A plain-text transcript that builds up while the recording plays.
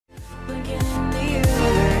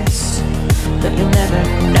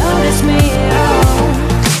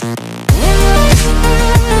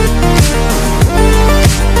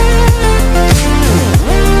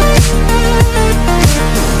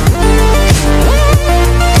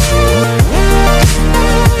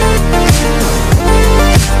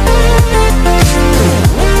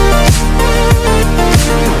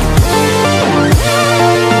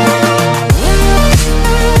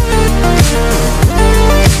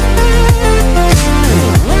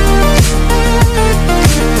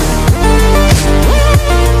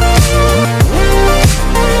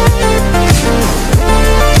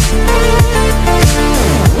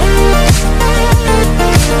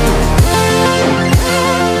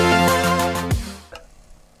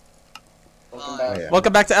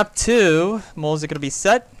Welcome back to Ep 2. Moles are gonna be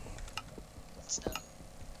set.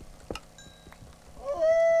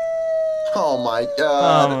 Oh my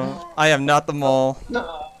god. I am not the mole.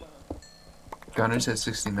 No. Gunner's at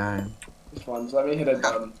 69. This one, so let me hit a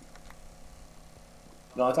dub.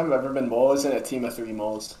 The only time I've ever been mole is in a team of 3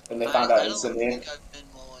 moles, and they found out instantly. I don't think I've been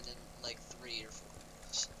moling in like 3 or 4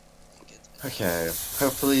 years. Okay,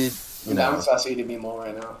 hopefully, you I'm know. down sussy to be mole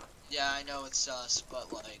right now. Yeah, I know it's sus,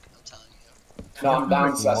 but like, I'm telling you. No, I'm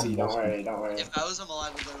down sussy, don't worry, don't worry. If I was a mole, I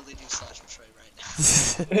would literally do slash betray right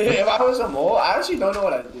now. If I was a mole, I actually don't know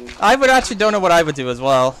what I'd do. I would actually don't know what I would do as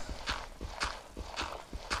well.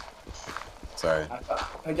 Sorry.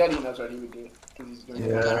 I get he knows what he would do. 'Cause he's doing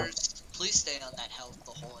Yeah. Gunners, please stay on that health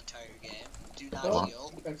the whole entire game. Do not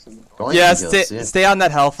heal. Going Yeah, to heal soon. stay on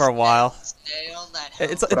that health for a while. Stay on that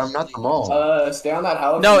health. It's- But I'm not the mole. Stay on that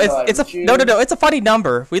health. No, until I it's a reach you. no. It's a funny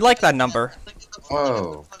number. We like that number.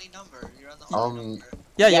 Whoa. Funny number. You're on the funny number.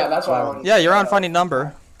 Yeah, Yeah, yeah, that's why I wanted yeah. to You're say on that. funny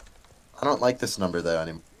number. I don't like this number though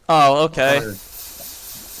anymore. Oh, okay.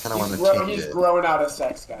 Kind of want to He's change it. growing out of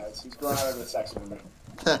sex, guys. He's growing out of the sex number.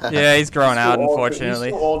 Yeah, he's growing out, He's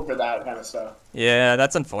unfortunately. too old for that kind of stuff. Yeah,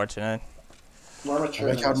 that's unfortunate. More mature.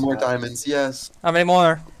 Make than out this more guy. diamonds, yes. How many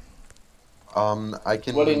more? I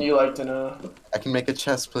can. Wouldn't you like to know? I can make a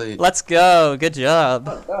chest plate. Let's go. Good job.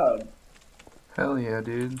 Oh god. Hell yeah,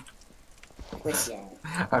 dude. Christian.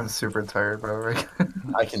 I'm super tired, bro. Right?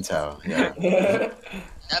 I can tell. Yeah.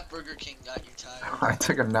 That Burger King got you tired. I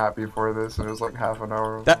took a nap before this, and it was like half an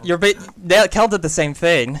hour. That Kel did the same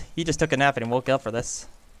thing. He just took a nap and woke up for this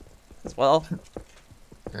as well.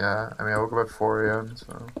 Yeah, I mean, I woke up at 4 a.m.,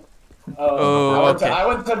 so. Oh, okay. I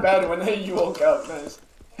went to bed when you woke up. Nice.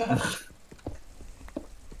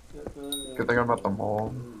 Good thing I'm not the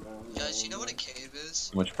mole. Guys, you know what a cave is?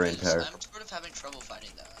 Too much brain Because power. I'm sort of having trouble finding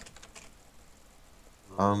that.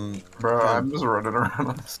 Bro, I'm just running around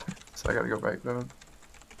on the stairs, so I gotta go back down.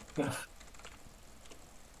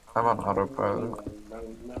 I'm on autopilot.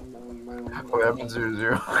 What happened to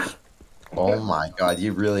 0-0? Oh my god,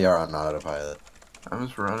 you really are on autopilot. I'm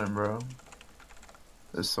just running, bro.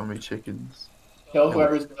 There's so many chickens. Kill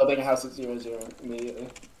whoever's building a house at 0-0 immediately.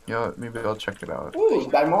 Yo, maybe I'll check it out. Ooh,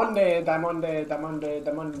 Diamante, Diamante, Diamante,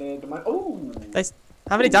 Diamante, Diamante. Ooh,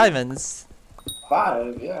 How many diamonds?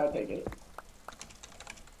 5. Yeah, I take it.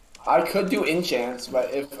 I could do enchants,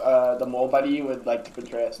 but if the mole buddy would like to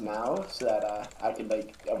betray us now, so that I could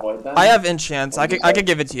like avoid them. I have enchants. I could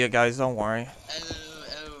give it to you guys. Don't worry.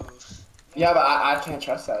 Oh. Yeah, but I can't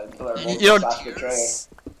trust that until our mole You don't- slash betray.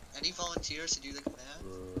 Any volunteers to do the command?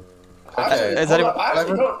 Okay. Is Hold anyone- up, I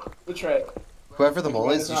actually don't betray. Whoever the mole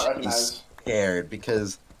Command is, you not should be recognized. scared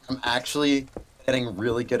because I'm actually getting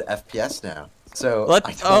really good FPS now. So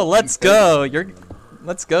Let's go.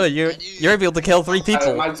 Let's go. You're able to kill 3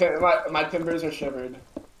 people. My timbers are shivered.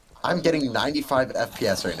 I'm getting 95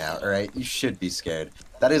 FPS right now. All right, you should be scared.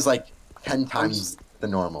 That is like 10 times the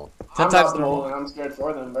normal. 10 I'm times not the the mole mole. and I'm scared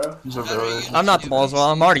for them, bro. There's a village. I'm not the mole as well.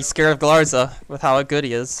 I'm already scared of Galarza with how good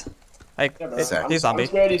he is. Like, Yeah, bro. Exactly. he's I'm zombie.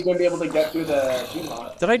 scared he's gonna be able to get through the team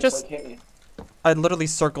lock. Did I just- hit me? I literally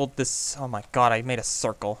circled this. Oh my god! I made a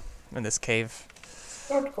circle in this cave.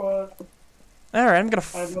 Hardcore. All right, I'm gonna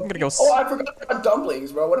go. Oh, I forgot about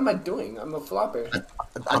dumplings, bro. What am I doing? I'm a flopper.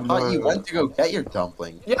 I thought you went to go get your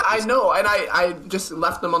dumpling. Yeah, I know, and I just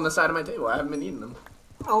left them on the side of my table. I haven't been eating them.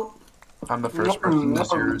 Oh. I'm the first person to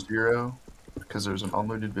 0-0 because there's an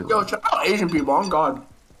unlooted village. Yo, check out Asian people. On God.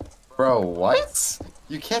 Bro, what?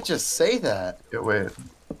 You can't just say that. Yeah, wait.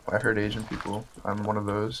 I heard Asian people. I'm one of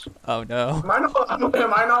those. Oh no. Am I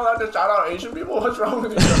not allowed to shout out Asian people? What's wrong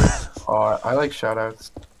with you? Oh, I like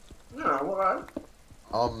shoutouts. Yeah, well,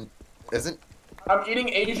 Isn't I'm eating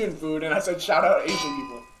Asian food, and I said shout out Asian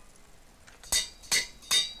people.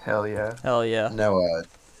 Hell yeah. Hell yeah. no?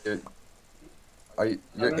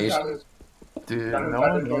 You're Asian? Dude, no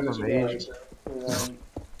one knows I'm Asian.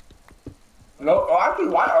 No, oh, actually,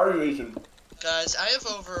 why are you Asian? Guys, I have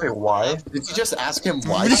over. Wait, why? Did you just ask him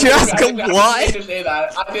why? Did you ask him why? I didn't mean to say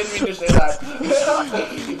that. I didn't mean to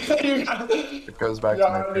say that. It goes back You to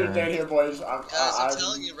don't my understand parents. here, boys. Guys, I'm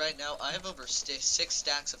telling you right now, I have over 6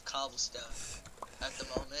 stacks of cobblestone at the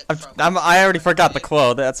moment. I already forgot the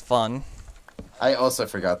quote. That's fun. I also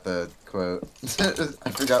forgot the quote.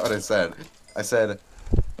 I forgot what I said. I said,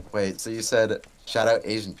 wait, so you said, shout out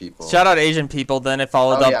Asian people. Shout out Asian people. Then it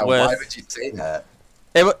followed Oh up yeah, with. why would you say that?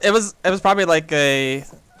 It was probably like a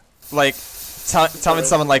telling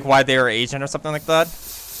someone like why they were Asian or something like that.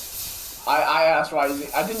 I asked why.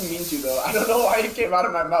 I didn't mean to though. I don't know why it came out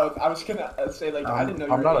of my mouth. I was gonna say like I didn't know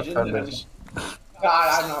you I'm were not Asian. And I offended. just... No,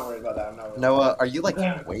 I'm not worried about that. I'm not worried. Noah, are you like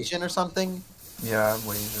Asian or something? Yeah, I'm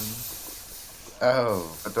Asian.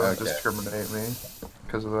 Oh, But don't okay. discriminate me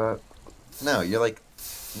because of that. No, you're like,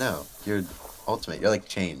 no, you're ultimate. You're like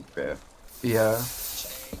chained, bro. Yeah,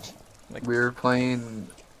 Change. Like, we were playing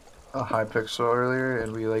a Hypixel earlier,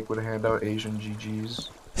 and we like would hand out Asian GGs.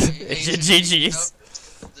 GGs.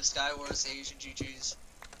 Nope. The Sky Wars Asian GGs.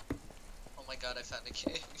 Oh my god, I found a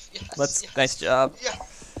cave. Yes. Let's. yes, Nice job. Yeah.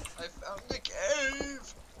 I found the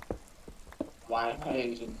cave. Why am I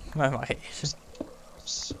Asian? My Asian. I'm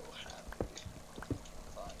so happy.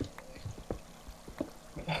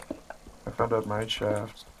 Finally. I found out my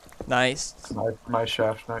shaft. Nice. My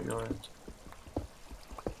shaft, not yours.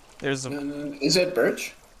 There's a. Is it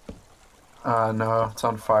birch? No, it's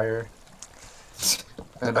on fire.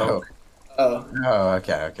 And Oh, Oh, oh,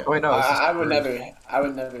 okay. Oh, wait, no, this is I would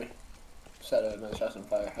proof. never set a mineshaft on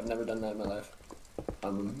fire. I've never done that in my life.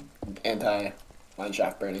 I'm anti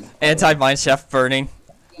mineshaft burning. Anti-mineshaft burning.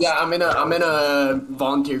 Yeah, I'm in a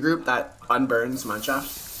volunteer group that unburns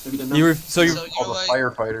mineshaft. If you didn't know. So you. So All you're the like,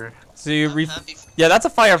 firefighter. So you. I'm happy for Yeah, that's a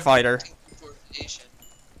firefighter. coordination.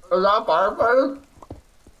 Is that firefighter?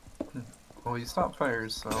 Well, you stop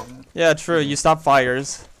fires, so. Yeah, true. You stop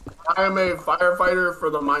fires. I am a firefighter for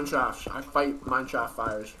the mineshafts. I fight mineshaft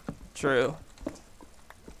fires. True.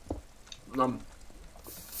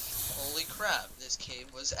 Holy crap, this cave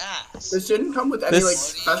was ass. This didn't come with any like This-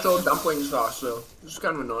 special dumpling sauce, so it's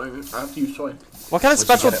kind of annoying. I have to use soy. What kind of What'd you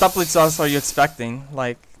special get? dumpling sauce are you expecting?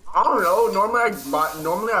 Like. I don't know.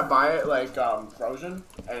 Normally I buy it like frozen,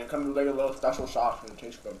 and it comes with like a little special sauce, and it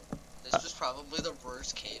tastes good. This was probably the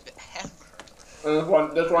worst cave ever.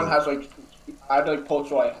 And this one has like, I had to like pull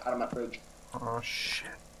soy out of my fridge. Oh, shit.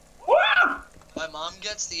 My mom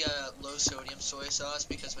gets the low sodium soy sauce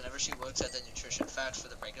because whenever she looks at the nutrition facts for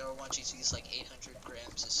the regular one, she sees like 800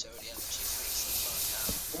 grams of sodium and she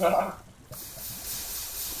freaks the fuck out.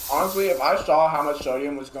 Honestly, if I saw how much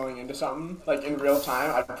sodium was going into something like in real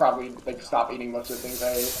time, I'd probably like stop eating most of the things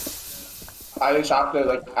I ate. I just have to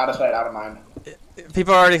like out of sight, out of mind.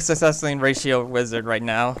 People are already successfully in ratio wizard right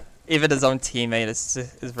now. Even his own teammate is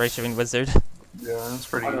ratioing wizard. Yeah, that's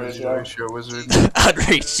pretty On easy. ratio. Ratio wizard. On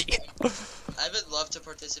ratio. I would love to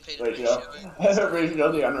participate in Ratio, ratioing.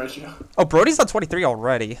 ratio, the unratio. Oh, Brody's on 23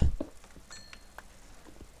 already.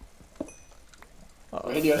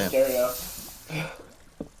 Radio Damn. stereo.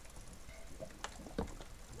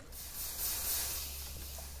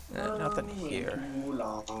 Nothing here.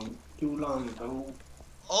 Too long ago.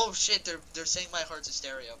 Oh shit, they're saying my heart's a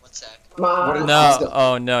stereo. One sec. My, No,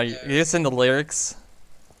 oh no, you listen to the lyrics.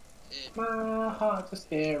 my heart's a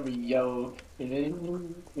stereo. You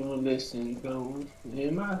listen, go.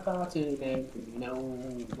 In my thoughts and every note.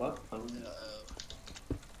 What?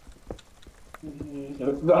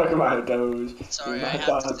 Talk about it goes. Sorry, In I my have to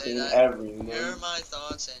thoughts say and that. every Hear note. my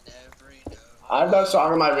thoughts in every note. I've got a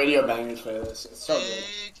song on my radio bangers playlist. It's so good.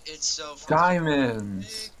 Big, it's so fucking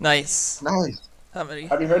Diamonds. Nice. Nice. How many?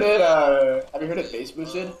 Have you heard it? Have you heard it? Bass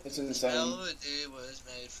boosted. It's insane. melody was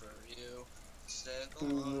made for you.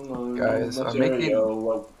 Guys, I'm making-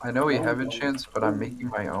 I know we have a chance, but I'm making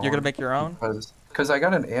my own. You're gonna make your own? Because I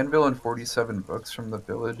got an anvil and 47 books from the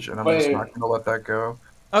village, and I'm just Wait. not gonna let that go.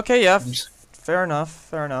 Okay, yeah. I'm just- Fair enough.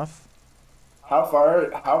 Fair enough. How far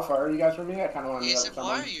are you guys from me? I kind of want to meet up Jason, with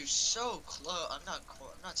why are someone. you so close? I'm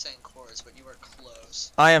not saying chords, but you were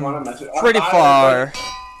close. I am Wanna message- pretty I- far.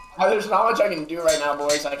 There's not much I can do right now,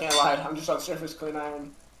 boys. I can't lie. I'm just on surface clean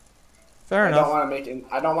iron. Fair I don't enough. want to make it.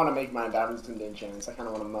 I don't want to make my diamonds into enchants. I kind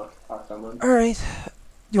of want to fuck someone. All right.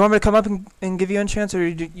 You want me to come up and give you a chance, or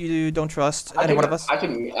you don't trust any one of us? I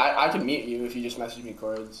can meet you if you just message me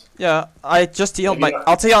chords. Yeah, I just healed Maybe my.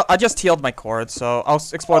 not. I just healed my cord, so I'll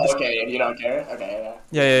explore Oh, this. okay, and you don't care. Okay,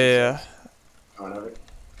 Yeah, yeah. Going over.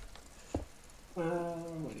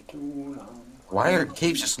 Way too long. Why are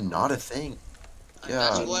caves just not a thing?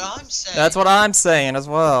 That's Yeah. what I'm saying. That's what I'm saying as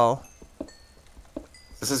well.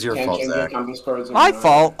 This is your Can't fault, change Zach. the compass chords My anymore.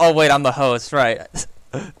 fault. Oh wait, I'm the host, right?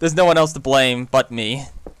 There's no one else to blame but me.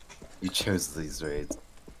 You chose these raids.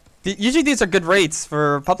 Usually these are good rates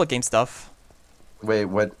for public game stuff. Wait,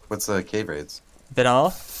 what's the cave raids? Vanilla.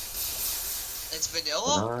 It's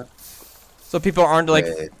vanilla? So people aren't like.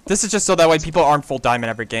 Wait. This is just so that way people aren't full diamond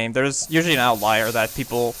every game. There's usually an outlier that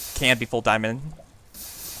people can be full diamond.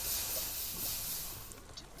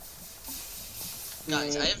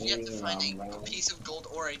 Guys, I have yet to find a piece of gold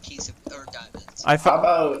or a piece of diamonds. I How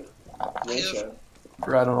found. about ratio?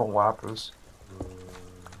 I don't know Wappos.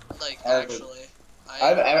 Like, I have actually.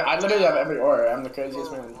 I literally have every ore. I'm the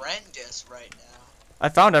craziest man. Horrendous right now. I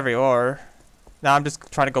found every ore. Now I'm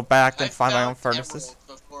just trying to go back and I find my own found furnaces.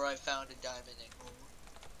 emerald before I found a diamond and gold.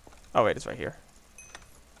 Oh wait, it's right here.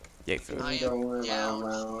 Yay food. I am Going down.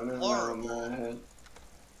 round and Horrible. round my head.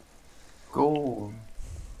 Gold.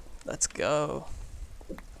 Let's go.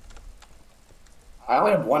 I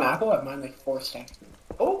only have one apple. I have mine like 4 stacks.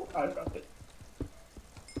 Oh, I dropped it.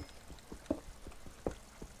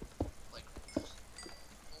 Like, oh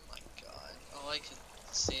my god. All I could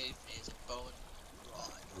save me is a bone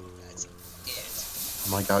rod. That's it.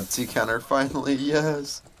 Oh my god, T counter finally,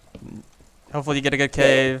 yes. Hopefully you get a good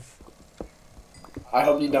cave. I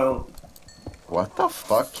hope you don't. What the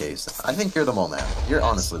fuck, Case? I think you're the mole now. You're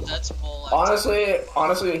honestly the mole. That's mole.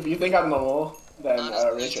 Honestly, if you think I'm the mole, then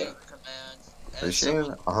Ratio.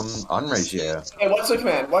 Ratio? On ratio. Hey, what's the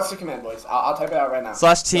command? What's the command, boys? I'll type it out right now.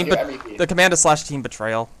 Slash team, Here, but MVP. the command is slash team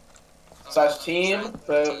betrayal. Slash team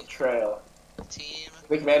betrayal. Team.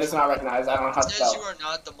 The command is not recognized. I don't know how to Says you spell. are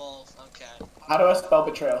not the mole. Okay. How do I spell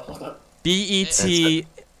betrayal? Hold up. B-E-T...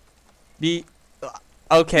 B...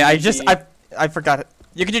 Okay, I forgot it.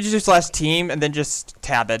 You can just do slash team and then just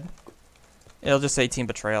tab it. It'll just say team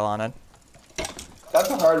betrayal on it. That's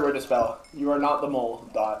a hard word to spell. You are not the mole.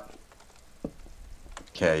 Dot.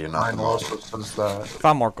 Okay, you're not the Mine mole. also says that.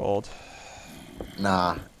 Found more gold.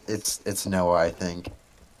 Nah, it's Noah, I think.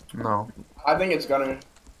 No. I think it's gonna.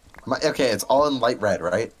 Okay, it's all in light red,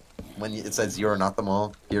 right? When it says you're not the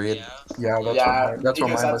mole, period. Yeah. Yeah, that's Yeah, what that's what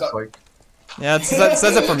because mine that's looks a- like. Yeah, it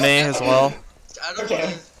says it for me as well. I don't Okay.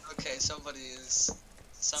 know. Okay, somebody is.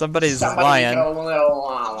 Somebody's Somebody lying. go a little,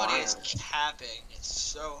 Somebody liar. is capping. It's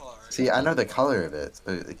so hard. See, I know the color of it,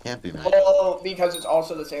 so it can't be me. Well, because it's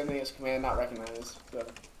also the same thing as command not recognized. So.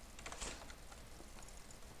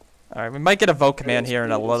 Alright, we might get a vote command here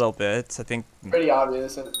in a little bit. I think. Pretty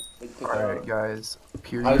obvious. Alright, guys. I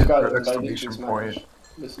Period just got or invited to exclamation Smash. point.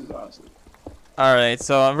 This is awesome. Alright,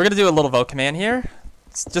 so we're gonna do a little vote command here.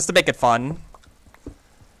 Just to make it fun.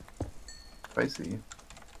 Spicy.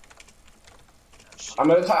 I'm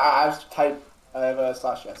gonna type. I have a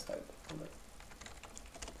slash yes type.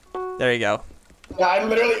 There you go. Yeah, I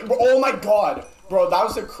literally. Oh my god, bro, that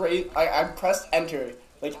was a crazy. I pressed enter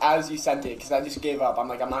like as you sent it because I just gave up. I'm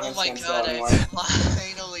like, I'm not Oh gonna my stand still god, anymore. I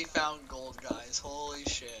finally found gold, guys. Holy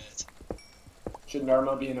shit. Should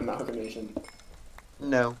Norma be an amalgamation?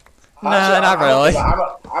 No. Nah, Actually, not really.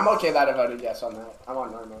 I'm okay that I voted yes on that. I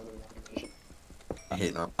want Norma an amalgamation. I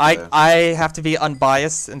hate no. I have to be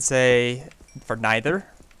unbiased and say for neither.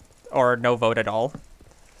 Or no vote at all.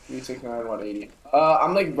 369 180.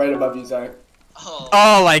 I'm like right above you, Zach. Oh.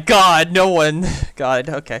 Oh my god, no one. God,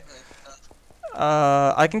 okay.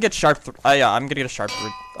 I can get sharp. Yeah, I'm gonna get a sharp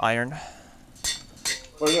iron.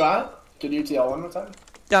 Where you at? Can you TL one more time?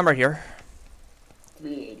 Yeah, I'm right here.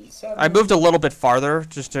 387. I moved a little bit farther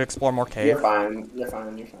just to explore more You're cave. fine. You're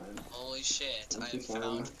fine. You're fine. Holy shit. I Thank you,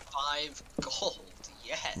 found 5 gold.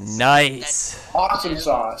 Yes. Nice. Awesome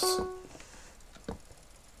sauce.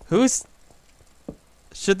 Who's?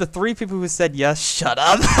 Should the 3 people who said yes shut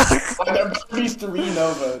up? There better be 3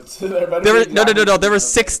 no votes. There better There were, be no. There exactly were 3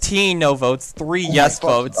 16 no votes, 3 Oh yes my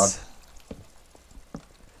God. votes.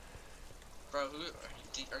 Bro,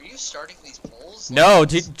 are you starting these polls? No,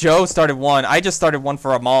 Joe started one. I just started one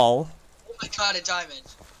for a mall. Oh my god, a diamond.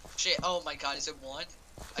 Shit, oh my god, is it 1?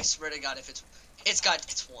 I swear to god if it's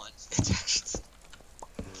 1. It's actually...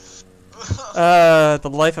 The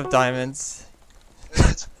life of diamonds.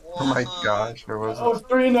 It's 1. Oh my gosh, there was Oh,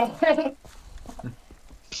 3 no.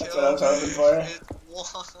 Kill what I was hoping me. for.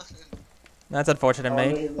 It's 1. That's unfortunate,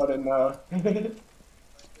 mate. I voted no.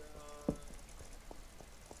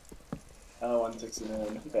 Oh,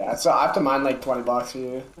 169. Yeah, so I have to mine like 20 blocks for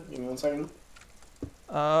you. Give me 1 second.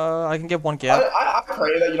 I can get one gap. I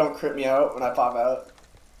pray that you don't crit me out when I pop out.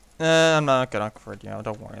 I'm not gonna crit you.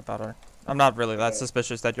 Don't worry about it. I'm not really that Okay.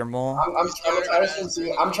 suspicious that you're mole. I'm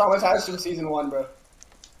traumatized from season 1, bro.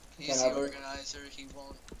 He's the organizer, he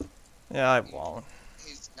won't... Yeah, I won't.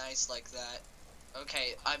 He's nice like that.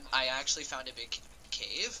 Okay, I actually found a big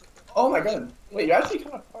cave. Oh my god. Wait, you're actually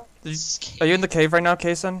kind of far. Are you in the cave right now,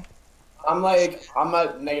 Kason? I'm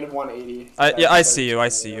at negative 180. Yeah, I see you. I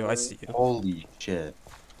see you. I see you. Holy shit.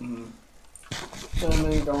 Mhm.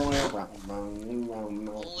 Going round and round.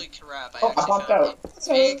 Holy crap, I Oh, I actually popped found out. a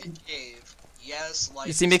big cave. Yes, like...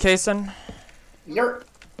 You see me, Kason? You're.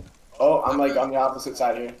 Oh, I'm like on the opposite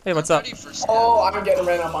side here. Hey, what's I'm up? ready for some... Oh, I'm getting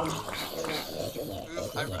ran up on.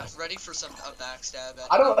 I'm ready for some a backstab.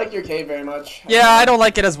 I don't like your cave very much. Yeah, I don't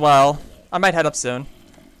like it as well. I might head up soon.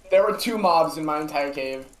 There were 2 mobs in my entire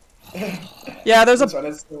cave. Yeah, there's This a one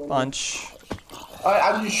is- bunch.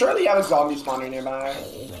 You surely have a zombie spawner nearby.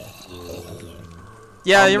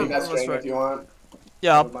 Yeah, I'll you're. leave that That's string right. if you want.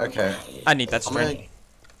 Yeah, Okay. I need that I'm gonna, string.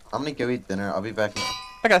 I'm gonna go eat dinner. I'll be back.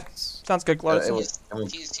 Okay, sounds good, Claude. It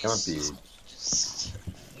won't be. He's It won't be. just...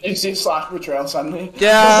 You see slash betrayal suddenly.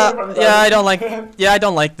 Yeah, yeah, I don't like. Yeah, I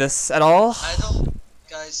don't like this at all. I don't,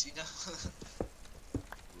 guys. You know.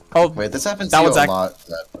 Oh, Wait, this happens That to you one's a ac- lot.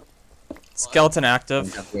 That, skeleton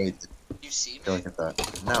active. wait, You see go me? look at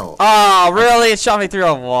that. No. Oh, really? It shot me through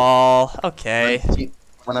a wall. Okay.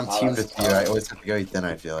 When I'm teamed with you, I always have to go eat dinner,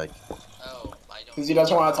 I feel like. Oh, I don't. Because he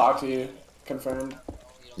doesn't want to talk to you. Confirmed.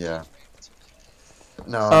 Yeah.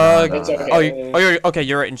 No, It's okay. You're okay.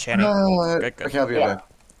 You're enchanting. Good, good. Okay, I'll be Yeah. right back.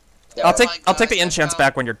 Yeah. I'll take my I'll take the guys, I enchants found-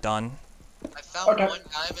 back when you're done. I found Okay. 1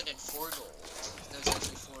 diamond and 4 gold. There's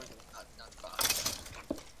actually 4 gold, not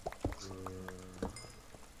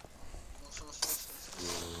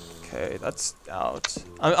 5. Okay, that's out.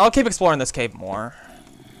 I'll keep exploring this cave more.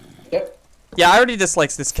 Yep. Yeah, I already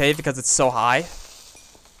dislike this cave because it's so high.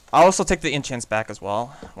 I'll also take the enchants back as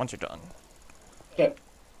well once you're done. Yep.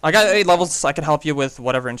 I got 8 levels. I can help you with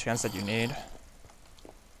whatever enchants that you need.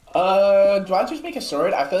 Do I just make a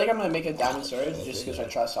sword? I feel like I'm gonna make a diamond sword just because I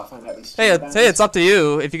trust I'll find at least. Hey, two it's up to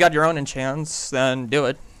you. If you got your own enchants, then do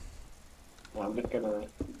it. No, I'm just gonna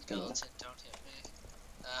Skeleton, don't hit me.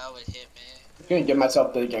 Oh, it hit me. I'm gonna give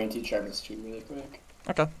myself the guaranteed sharpness 2 really quick.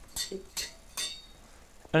 Okay.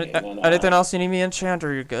 Okay, then, Anything else you need me to enchant,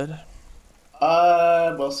 or you're good?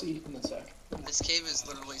 We'll see in a sec. This cave is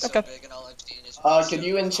literally so Okay. big and all I've seen is. Could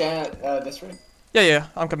you enchant this room? Yeah,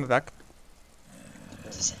 I'm coming back.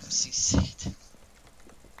 This MC set.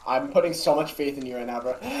 I'm putting so much faith in you right now,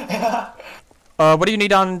 bro. What do you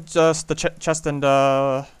need on just the chest and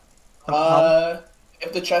on the helmet?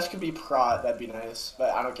 If the chest could be prot, that'd be nice. But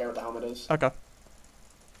I don't care what the helmet is. Okay.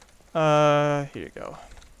 Here you go.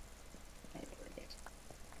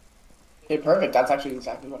 Okay, perfect. That's actually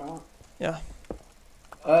exactly what I want. Yeah.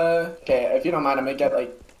 Okay, if you don't mind, I'm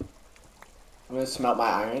gonna smelt my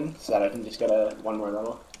iron so that I can just get one more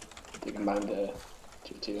level. You combine the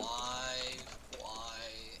two. Why,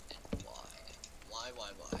 and why?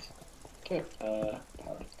 Why? Okay,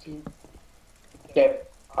 power 2. Okay,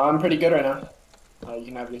 I'm pretty good right now. You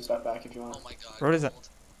can have your stuff back if you want. Oh my god. What is it? gold.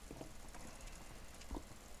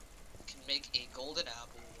 Can make a golden apple.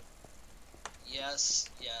 Yes.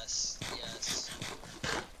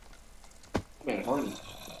 Man, horny.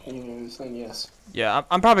 Can you saying yes? Yeah,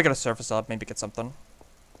 I'm probably gonna surface up, maybe get something.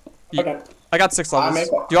 Okay. I got 6 I levels. make-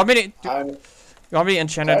 Do you want me to? I'm, You want me to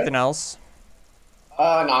enchant Sorry? anything else? no,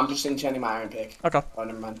 I'm just enchanting my iron pick. Okay. Oh,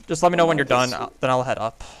 never mind. Just let me know when you're Just- done. Then I'll head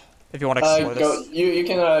up. If you want to explore Go. this. You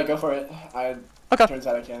can go for it. Okay. Turns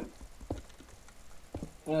out I can't.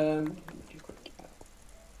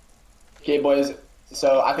 Okay, boys.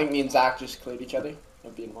 So I think me and Zach just cleared each other.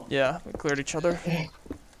 Of being well. Yeah, we cleared each other.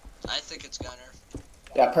 I think it's Gunner.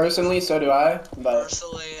 Yeah, personally, so do I. But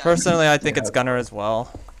Personally, I think it's Gunner as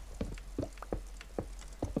well.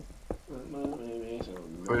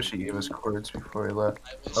 I wish he gave us cords before he left.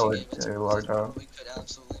 I wish Oh, he gave us yeah, a logged reason. out. We could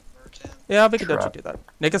absolutely murk him. Yeah, we could Trap. actually do that.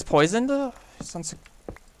 Nick is poisoned? He's on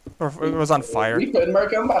or it was on fire. we could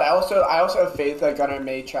murk him, but I also have faith that Gunnar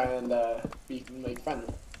may try and be like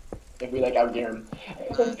friendly if we like outgear him.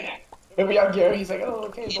 If we outgear him, he's like, oh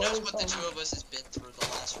okay. He boys, knows what the fine." two of us has been through the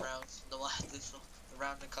last round. The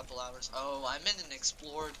round in a couple hours. Oh, I'm in an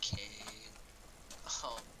explored cave.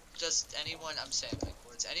 Oh, just anyone. I'm saying like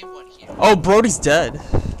words. Anyone here? Oh, Brody's dead.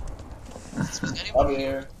 Was anyone Over here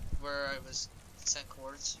here. where I was sent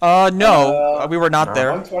cords? No, we were not no. there.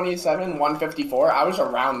 127, 154. I was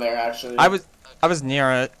around there actually. I was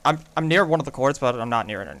near it. I'm near one of the cords, but I'm not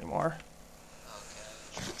near it anymore.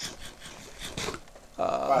 Okay.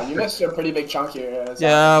 Wow, you missed a pretty big chunk here. Zach.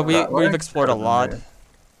 Yeah, What? we've explored a lot.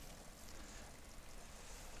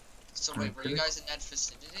 So wait, were you guys in that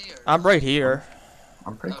vicinity or? I'm right here.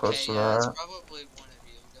 I'm pretty Okay, close to yeah, it's that. probably one of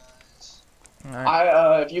you guys.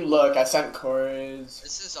 Alright. If you look, I sent cores.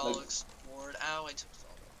 This is all Like- explored. Ow, I took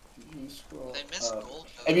it all. You scroll, They missed gold.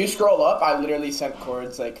 if you scroll up, I literally sent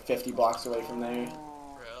cords like 50 blocks away from there. Really? Okay.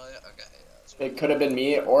 Yeah, that's It could have been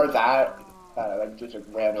me or that. Like just like,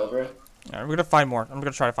 ran over. Yeah, we're gonna find more. I'm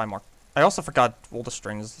gonna try to find more. I also forgot all the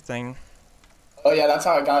strings thing. Oh yeah, that's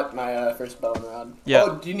how I got my first bow and rod. Yeah.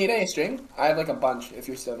 Oh, do you need any string? I have like a bunch if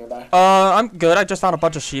you're still nearby. I'm good. I just found a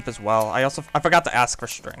bunch of sheep as well. I forgot to ask for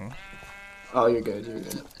string. Oh, you're good. You're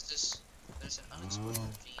good. Is this? There's an unexplored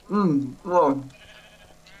ravine. Oh.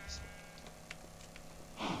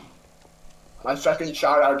 My second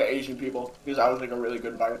shout out to Asian people because I was like a really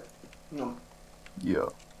good bite. Yeah.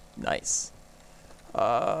 Nice.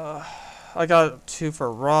 I got 2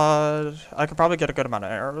 for rod. I could probably get a good amount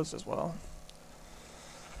of arrows as well.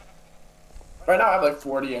 Right now I have like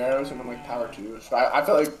 40 arrows and I'm like power 2. So I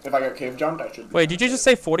feel like if I get cave jumped, I should. be Wait, did you just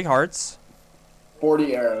say 40 hearts?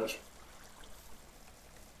 40 arrows?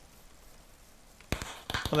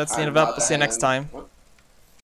 Well, that's the end I'm of it. about to See you next end. time.